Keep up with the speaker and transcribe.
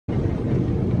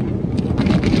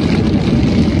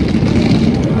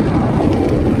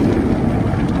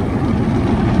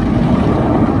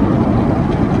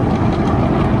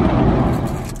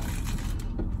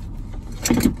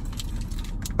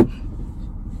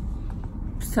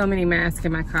So many masks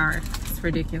in my car. It's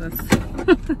ridiculous.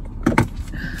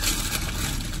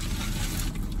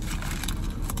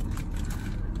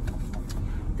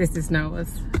 This is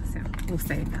Noah's, so we'll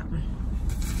save that one.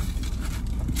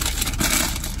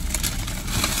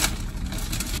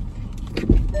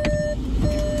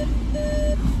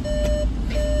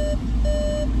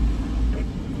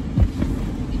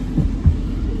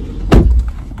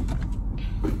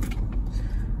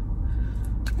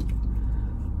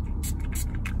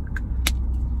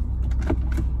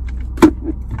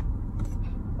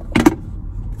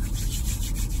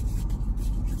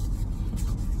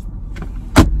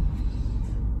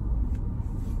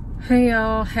 Hey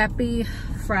y'all, happy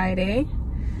Friday.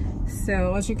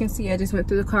 So as you can see, I just went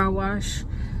through the car wash.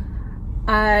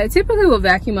 I typically will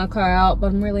vacuum my car out, but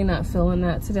I'm really not feeling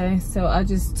that today, so I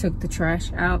just took the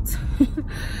trash out.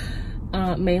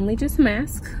 Mainly just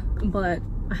masks, but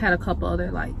I had a couple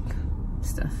other like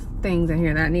things in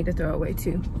here that I need to throw away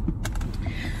too.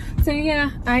 So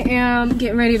yeah, I am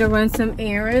getting ready to run some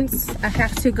errands. I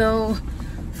have to go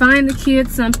find the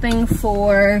kids something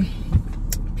for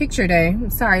picture day.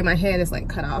 I'm sorry, my head is like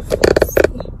cut off.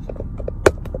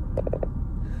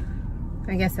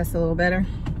 I guess that's a little better.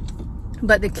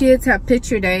 But the kids have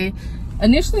picture day.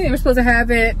 Initially, they were supposed to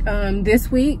have it this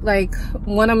week. Like,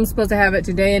 one of them was supposed to have it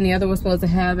today and the other was supposed to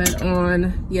have it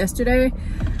on yesterday.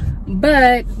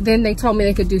 But then they told me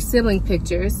they could do sibling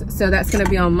pictures. So that's going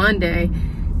to be on Monday.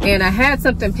 And I had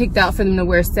something picked out for them to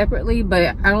wear separately,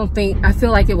 but I feel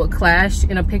like it would clash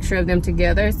in a picture of them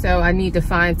together. So I need to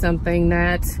find something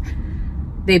that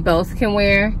they both can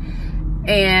wear.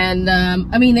 And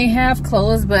I mean, they have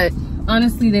clothes, but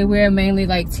honestly, they wear mainly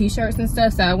like t-shirts and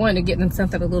stuff. So I wanted to get them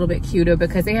something a little bit cuter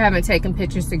because they haven't taken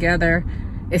pictures together,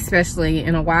 especially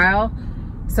in a while.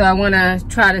 So I want to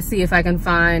try to see if I can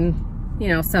find, you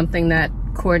know, something that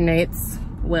coordinates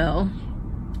well.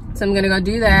 So I'm going to go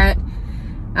do that.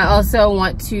 I also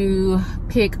want to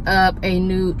pick up a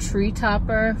new tree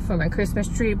topper for my Christmas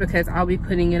tree because I'll be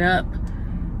putting it up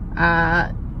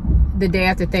the day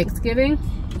after Thanksgiving.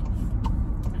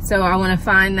 So I want to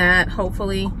find that,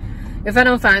 hopefully. If I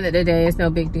don't find it today, it's no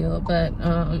big deal, but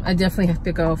I definitely have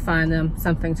to go find them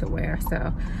something to wear.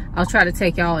 So I'll try to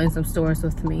take y'all in some stores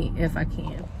with me if I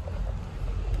can.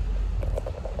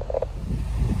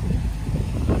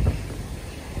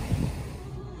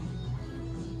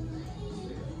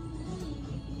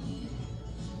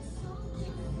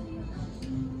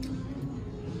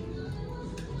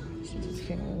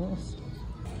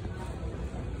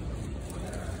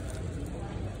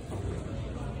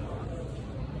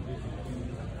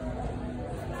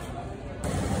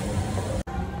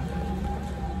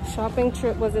 Shopping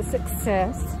trip was a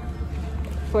success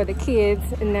for the kids,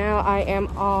 and now I am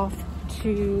off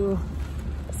to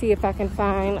see if I can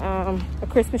find a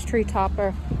Christmas tree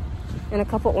topper and a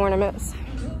couple ornaments.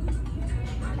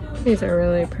 These are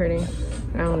really pretty.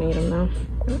 I don't need them though.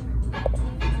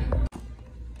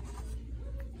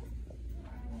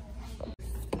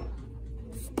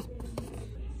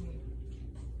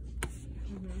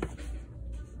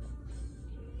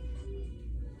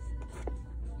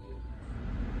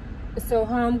 So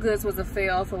Home Goods was a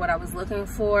fail for what I was looking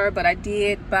for, but I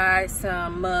did buy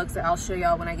some mugs that I'll show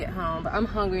y'all when I get home. But I'm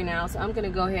hungry now, so I'm gonna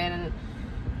go ahead and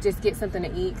just get something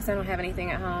to eat because I don't have anything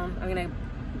at home. I'm gonna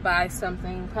buy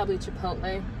something, probably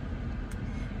Chipotle,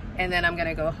 and then I'm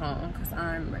gonna go home because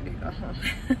I'm ready to go home.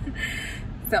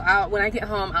 So when I get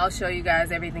home, I'll show you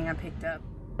guys everything I picked up.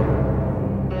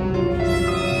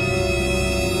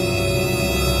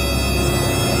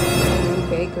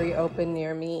 Bakery opened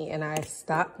near me and I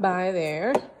stopped by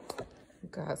there.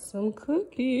 Got some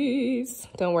cookies.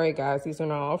 Don't worry guys, these are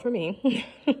not all for me.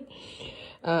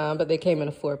 But they came in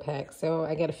a 4-pack, so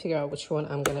I gotta figure out which one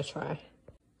I'm gonna try.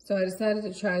 So I decided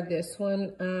to try this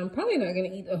one. Probably not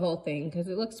gonna eat the whole thing because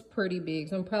it looks pretty big.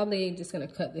 So I'm probably just gonna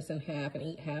cut this in half and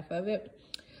eat half of it.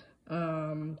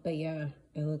 But yeah,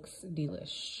 it looks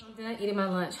delish. I'm done eating my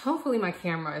lunch. Hopefully my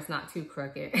camera is not too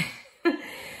crooked.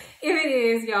 If it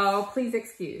is, y'all, please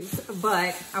excuse.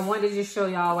 But I wanted to just show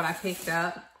y'all what I picked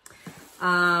up.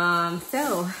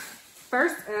 So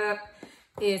first up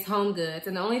is Home Goods.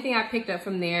 And the only thing I picked up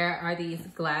from there are these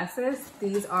glasses.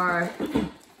 These are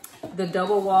the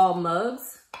double wall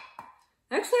mugs.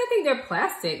 Actually, I think they're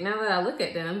plastic now that I look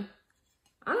at them.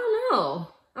 I don't know.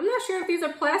 I'm not sure if these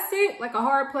are plastic, like a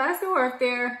hard plastic, or if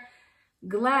they're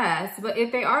glass. But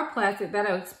if they are plastic,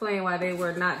 that'll explain why they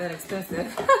were not that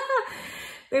expensive.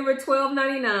 They were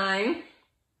 $12.99.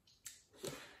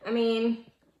 I mean,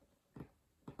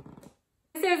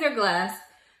 it says they're glass.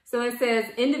 So it says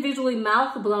individually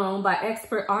mouth blown by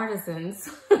expert artisans.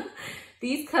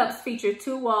 These cups feature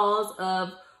 2 walls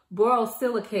of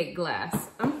borosilicate glass.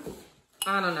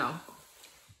 I don't know.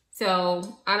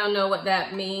 So I don't know what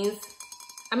that means.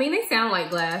 I mean, they sound like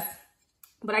glass,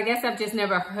 but I guess I've just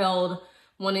never held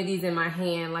one of these in my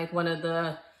hand, like one of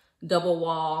the double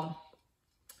wall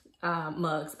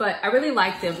mugs. But I really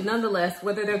like them nonetheless,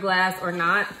 whether they're glass or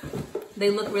not. They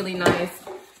look really nice,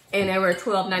 and they were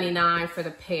 $12.99 for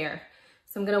the pair.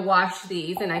 So I'm gonna wash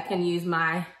these, and I can use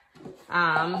my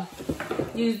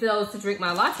use those to drink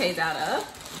my lattes out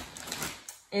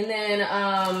of. And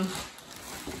then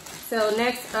so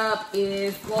next up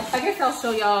is, well, I guess I'll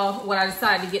show y'all what I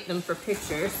decided to get them for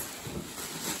pictures,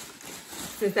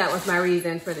 since that was my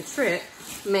reason for the trip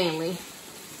mainly.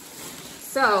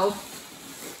 So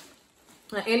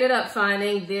I ended up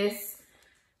finding this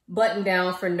button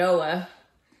down for Noah,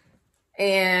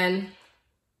 and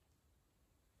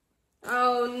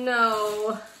oh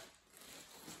no,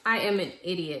 I am an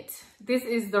idiot. This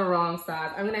is the wrong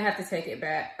size. I'm gonna have to take it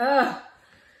back. Ugh.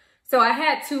 So I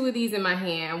had 2 of these in my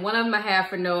hand. One of them I have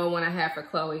for Noah, one I have for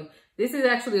Chloe. This is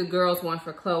actually a girl's one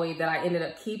for Chloe that I ended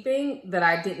up keeping that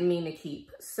I didn't mean to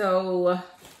keep. So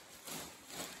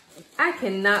I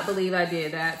cannot believe I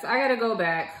did that. So I gotta go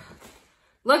back.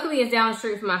 Luckily it's down the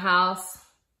street from my house.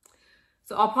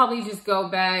 So I'll probably just go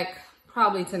back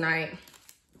probably tonight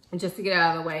and just to get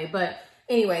out of the way. But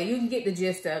anyway, you can get the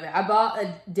gist of it. I bought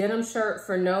a denim shirt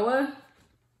for Noah.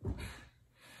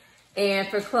 And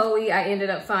for Chloe, I ended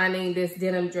up finding this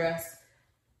denim dress.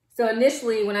 So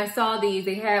initially, when I saw these,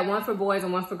 they had one for boys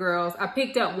and one for girls. I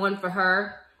picked up one for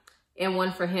her and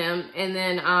one for him. And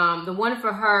then the one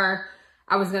for her,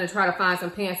 I was going to try to find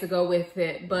some pants to go with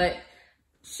it. But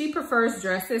she prefers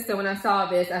dresses. So when I saw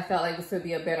this, I felt like this would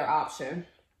be a better option,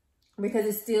 because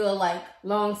it's still like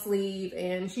long sleeve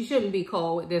and she shouldn't be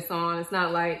cold with this on. It's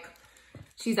not like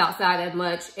she's outside that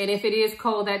much. And if it is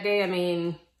cold that day, I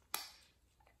mean,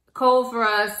 cold for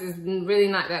us is really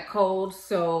not that cold.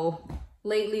 So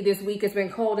lately this week it's been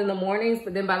cold in the mornings,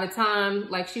 but then by the time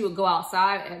like she would go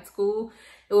outside at school,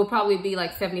 it would probably be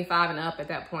like 75 and up at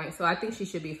that point. So I think she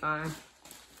should be fine.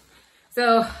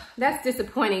 So that's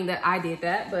disappointing that I did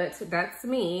that, but that's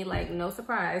me, like no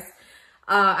surprise.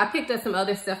 I picked up some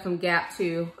other stuff from Gap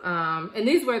too. And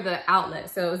these were the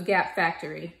outlets, so it was Gap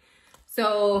Factory.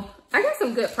 So I got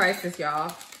some good prices,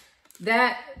 y'all.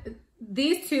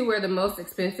 These 2 were the most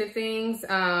expensive things.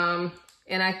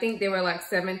 And I think they were like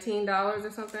 $17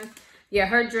 or something. Yeah,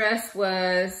 her dress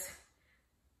was,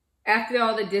 after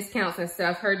all the discounts and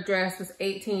stuff, her dress was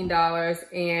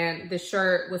 $18 and the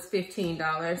shirt was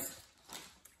 $15.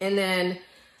 And then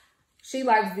she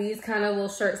likes these kind of little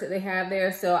shirts that they have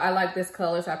there. So I like this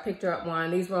color, so I picked her up one.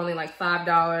 These were only like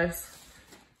 $5.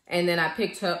 And then I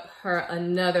picked up her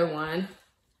another one.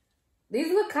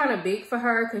 These look kind of big for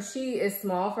her because she is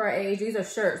small for her age. These are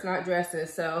shirts, not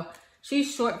dresses. So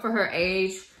she's short for her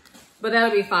age, but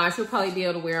that'll be fine. She'll probably be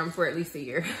able to wear them for at least a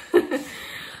year.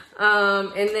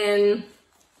 And then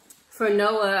for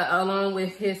Noah, along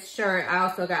with his shirt, I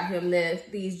also got him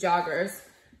these joggers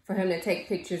for him to take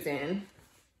pictures in.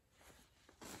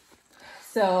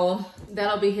 So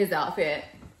that'll be his outfit,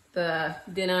 the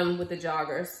denim with the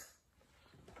joggers.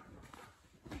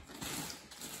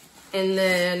 And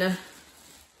then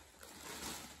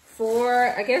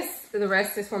I guess the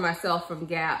rest is for myself from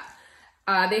Gap.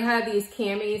 They had these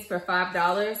camis for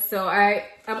 $5. So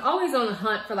I'm always on the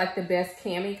hunt for like the best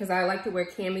cami, because I like to wear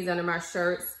camis under my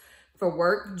shirts for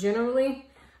work generally.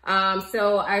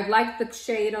 So I like the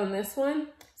shade on this one.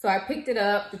 So I picked it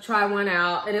up to try one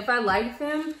out. And if I like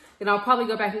them, then I'll probably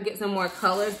go back and get some more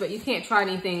colors, but you can't try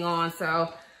anything on.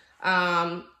 So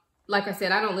like I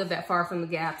said, I don't live that far from the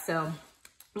Gap. So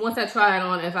once I try it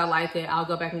on, if I like it, I'll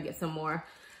go back and get some more.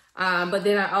 But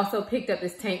then I also picked up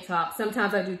this tank top.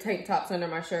 Sometimes I do tank tops under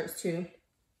my shirts too.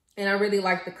 And I really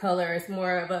like the color. It's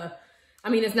more of a, I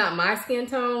mean, it's not my skin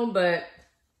tone, but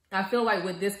I feel like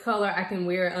with this color, I can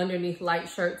wear it underneath light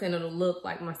shirts and it'll look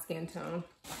like my skin tone.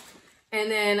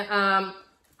 And then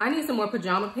I need some more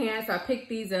pajama pants. So I picked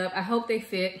these up. I hope they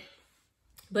fit.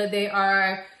 But they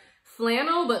are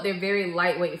flannel, but they're very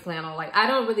lightweight flannel. Like, I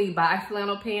don't really buy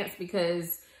flannel pants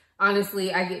because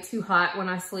honestly, I get too hot when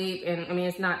I sleep, and I mean,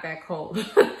 it's not that cold.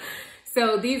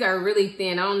 So these are really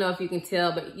thin. I don't know if you can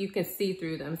tell, but you can see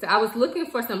through them. So I was looking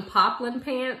for some poplin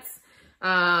pants.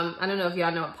 I don't know if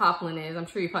y'all know what poplin is. I'm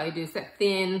sure you probably do. It's that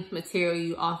thin material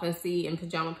you often see in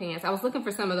pajama pants. I was looking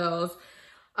for some of those,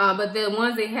 but the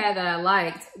ones they had that I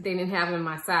liked, they didn't have them in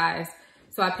my size.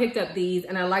 So I picked up these,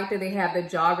 and I like that they have the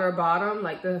jogger bottom,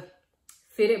 like the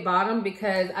fitted bottom,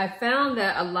 because I found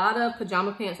that a lot of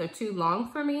pajama pants are too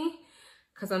long for me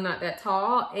because I'm not that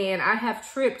tall, and I have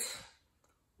tripped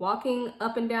walking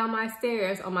up and down my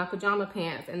stairs on my pajama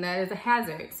pants, and that is a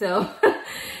hazard. So,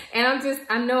 and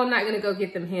I know I'm not gonna go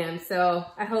get them hemmed, so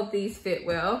I hope these fit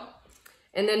well.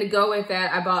 And then to go with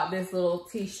that, I bought this little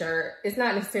t-shirt. It's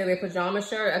not necessarily a pajama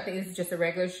shirt. I think this is just a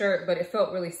regular shirt, but it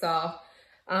felt really soft.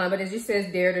 But it just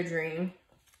says Dare to Dream.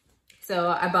 So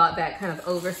I bought that kind of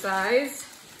oversized.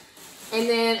 And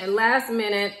then at last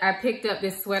minute, I picked up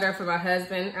this sweater for my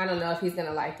husband. I don't know if he's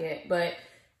gonna like it, but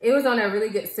it was on a really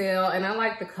good sale, and I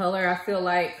like the color. I feel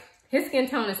like his skin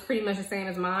tone is pretty much the same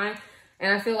as mine,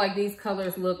 and I feel like these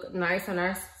colors look nice on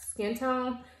our skin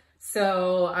tone.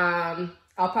 So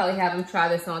I'll probably have him try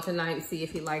this on tonight and see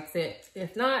if he likes it.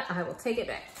 If not, I will take it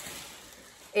back.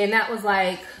 And that was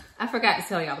like, I forgot to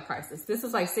tell y'all the prices. This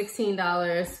was like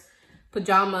 $16.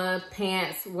 Pajama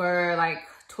pants were like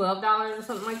 $12 or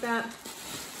something like that.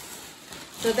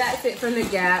 So that's it from the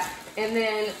Gap. And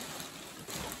then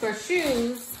for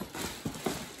shoes,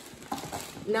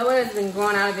 Noah has been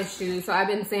growing out of his shoes, so I've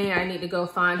been saying I need to go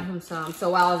find him some.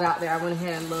 So while I was out there, I went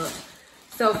ahead and looked.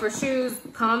 So for shoes,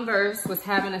 Converse was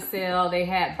having a sale. They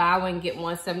had buy one, get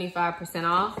one 75%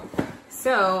 off.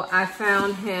 So I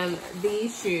found him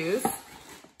these shoes,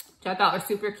 which I thought were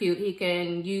super cute. He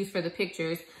can use for the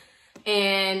pictures.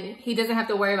 And he doesn't have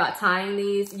to worry about tying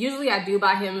these. Usually I do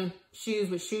buy him shoes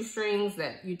with shoestrings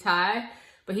that you tie,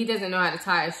 but he doesn't know how to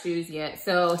tie his shoes yet.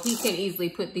 So he can easily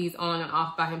put these on and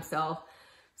off by himself.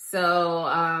 So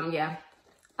yeah,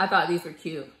 I thought these were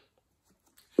cute.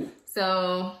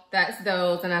 So that's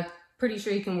those, and I'm pretty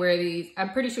sure he can wear these.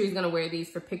 I'm pretty sure he's gonna wear these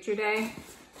for picture day.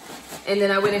 And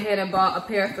then I went ahead and bought a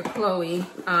pair for Chloe,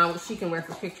 which she can wear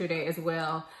for picture day as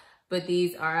well. But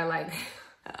these are like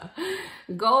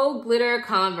gold glitter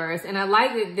Converse. And I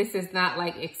like that this is not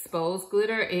like exposed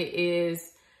glitter. It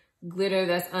is glitter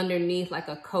that's underneath like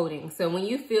a coating. So when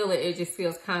you feel it, it just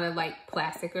feels kind of like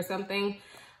plastic or something.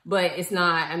 But it's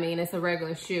not. I mean, it's a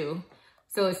regular shoe.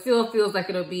 So it still feels like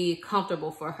it'll be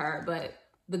comfortable for her, but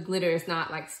the glitter is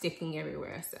not like sticking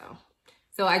everywhere.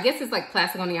 So I guess it's like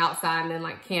plastic on the outside and then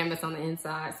like canvas on the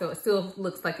inside. So it still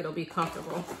looks like it'll be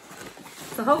comfortable.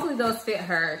 So hopefully those fit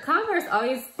her. Converse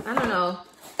always, I don't know,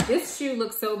 this shoe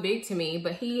looks so big to me,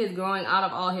 but he is growing out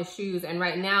of all his shoes. And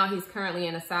right now he's currently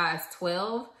in a size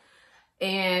 12.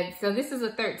 And so this is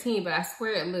a 13, but I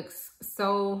swear it looks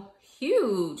so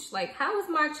huge. Like, how is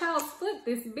my child's foot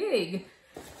this big?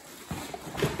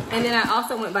 And then I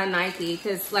also went by Nike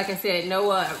because, like I said,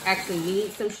 Noah actually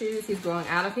needs some shoes. He's growing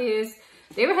out of his.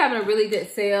 They were having a really good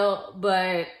sale,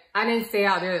 but I didn't stay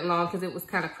out there that long because it was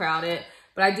kind of crowded.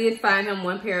 But I did find him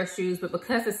one pair of shoes, but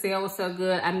because the sale was so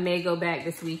good, I may go back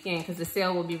this weekend because the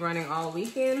sale will be running all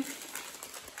weekend.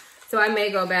 So I may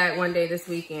go back one day this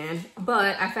weekend.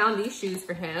 But I found these shoes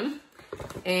for him,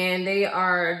 and they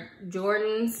are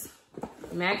Jordans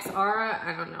Max Aura.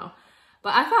 I don't know.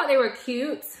 But I thought they were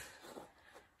cute.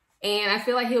 And I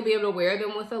feel like he'll be able to wear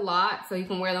them with a lot. So he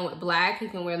can wear them with black. He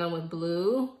can wear them with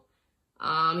blue. He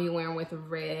can wear them with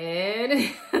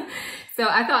red. So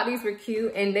I thought these were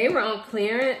cute. And they were on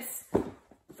clearance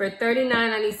for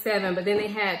 $39.97. But then they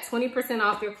had 20%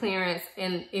 off your clearance.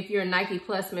 And if you're a Nike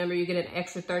Plus member, you get an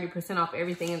extra 30% off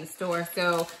everything in the store.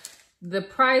 So the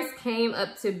price came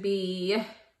up to be,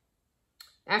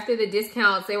 after the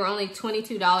discounts, they were only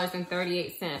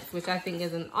 $22.38, which I think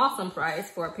is an awesome price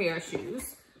for a pair of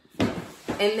shoes.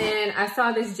 And then I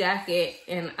saw this jacket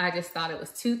and I just thought it was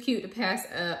too cute to pass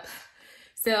up.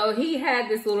 So he had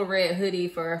this little red hoodie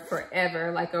for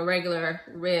forever, like a regular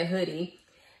red hoodie.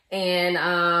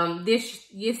 And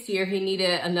this year he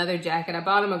needed another jacket. I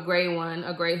bought him a gray one,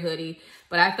 a gray hoodie.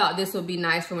 But I thought this would be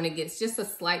nice for when it gets just a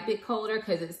slight bit colder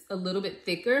because it's a little bit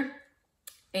thicker.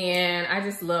 And I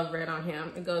just love red on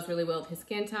him. It goes really well with his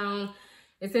skin tone.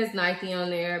 It says Nike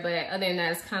on there, but other than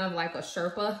that, it's kind of like a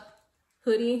Sherpa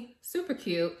hoodie. Super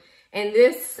cute. And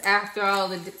this, after all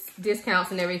the discounts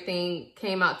and everything,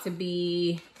 came out to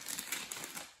be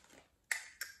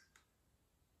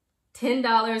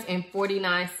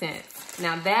 $10.49.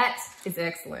 Now that is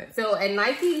excellent. So at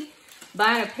Nike,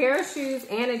 buying a pair of shoes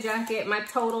and a jacket, my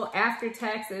total after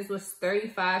taxes was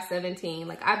 $35.17.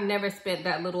 Like, I've never spent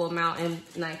that little amount in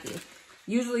Nike.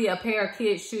 Usually a pair of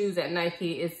kids' shoes at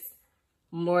Nike is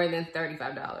more than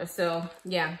 $35. So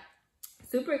yeah,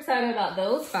 super excited about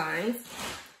those finds.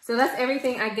 So that's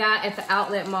everything I got at the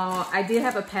outlet mall. I did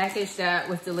have a package that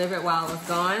was delivered while I was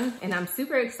gone, and I'm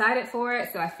super excited for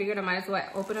it. So I figured I might as well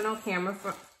open it on camera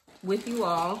with you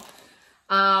all.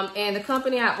 And the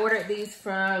company I ordered these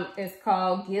from is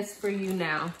called Gifts For You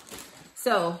Now.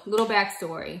 So, little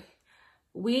backstory.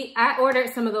 I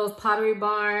ordered some of those Pottery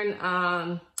Barn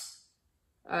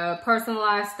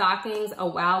personalized stockings a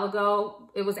while ago.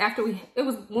 It was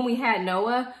when we had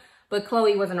Noah, but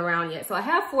Chloe wasn't around yet. So I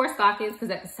have 4 stockings because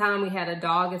at the time we had a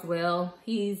dog as well.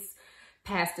 He's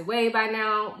passed away by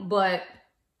now, but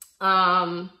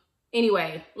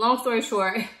anyway, long story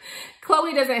short,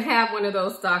 Chloe doesn't have one of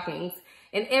those stockings.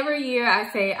 And every year I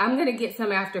say, I'm gonna get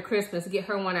some after Christmas, get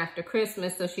her one after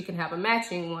Christmas so she can have a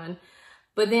matching one.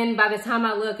 But then by the time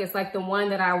I look, it's like the one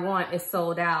that I want is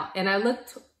sold out. And I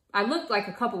looked like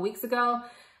a couple weeks ago,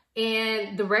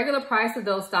 and the regular price of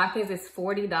those stockings is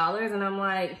 $40. And I'm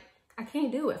like, I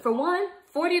can't do it. For one,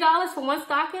 $40 for one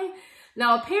stocking?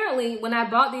 Now, apparently, when I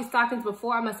bought these stockings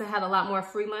before, I must have had a lot more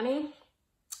free money.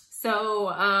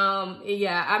 So,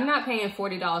 yeah, I'm not paying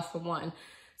 $40 for one.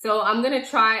 So I'm going to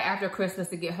try after Christmas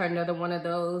to get her another one of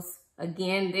those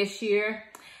again this year.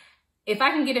 If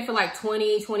I can get it for like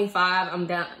 $20, $25, I'm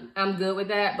done. I'm good with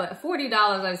that. But $40,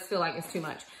 I just feel like it's too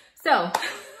much. So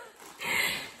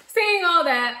saying all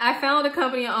that, I found a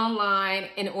company online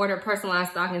and ordered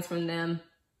personalized stockings from them.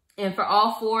 And for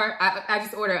all 4, I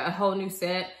just ordered a whole new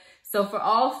set. So for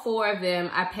all 4 of them,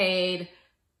 I paid,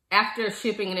 after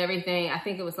shipping and everything, I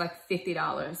think it was like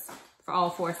 $50 for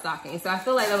all 4 stockings. So I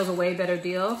feel like that was a way better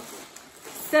deal.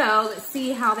 So let's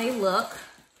see how they look.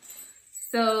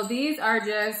 So these are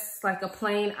just like a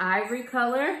plain ivory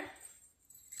color.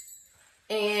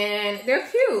 And they're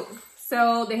cute.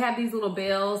 So they have these little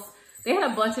bells. They had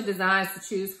a bunch of designs to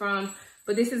choose from,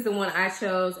 but this is the one I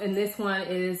chose. And this one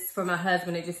is for my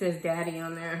husband. It just says daddy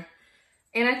on there.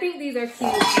 And I think these are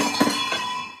cute.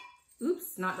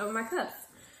 Oops, knocked over my cups.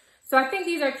 So I think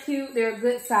these are cute. They're a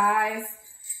good size.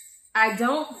 I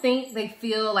don't think they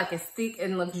feel like as thick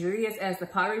and luxurious as the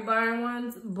Pottery Barn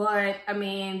ones, but I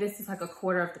mean, this is like a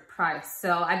quarter of the price.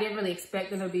 So I didn't really expect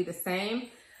them to be the same.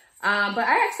 But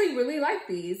I actually really like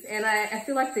these, and I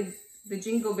feel like the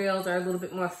jingle bells are a little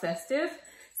bit more festive.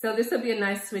 So this will be a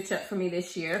nice switch up for me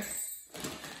this year.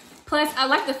 Plus, I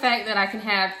like the fact that I can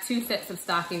have 2 sets of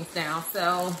stockings now.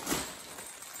 So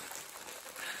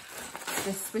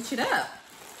just switch it up.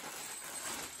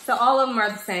 So all of them are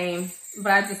the same, but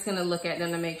I'm just gonna look at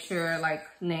them to make sure like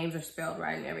names are spelled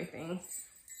right and everything.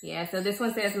 Yeah, so this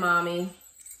one says mommy.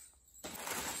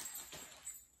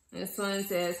 This one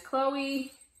says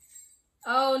Chloe.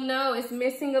 Oh no, it's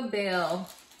missing a bell.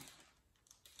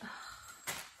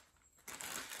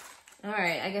 All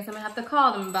right, I guess I'm gonna have to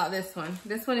call them about this one.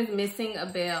 This one is missing a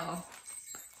bell.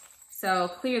 So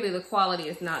clearly the quality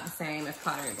is not the same as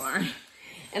Pottery Barn.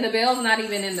 And the bell's not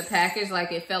even in the package, like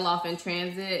it fell off in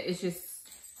transit. It's just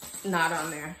not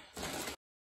on there.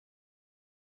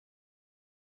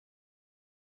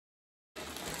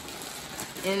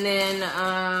 And then,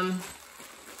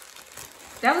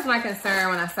 that was my concern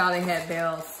when I saw they had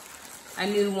bells. I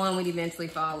knew one would eventually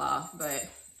fall off, but.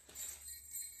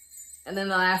 And then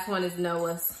the last one is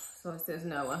Noah's, so it says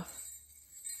Noah.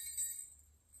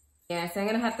 Yeah, so I'm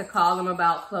gonna have to call them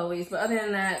about Chloe's, but other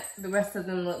than that, the rest of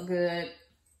them look good.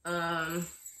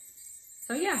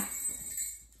 So yeah.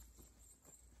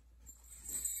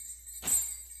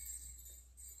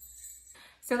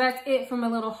 So that's it from a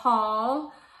little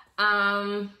haul.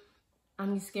 I'm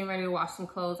just getting ready to wash some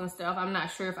clothes and stuff. I'm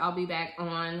not sure if I'll be back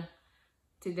on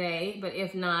today, but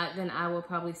if not, then I will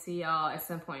probably see y'all at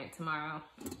some point tomorrow.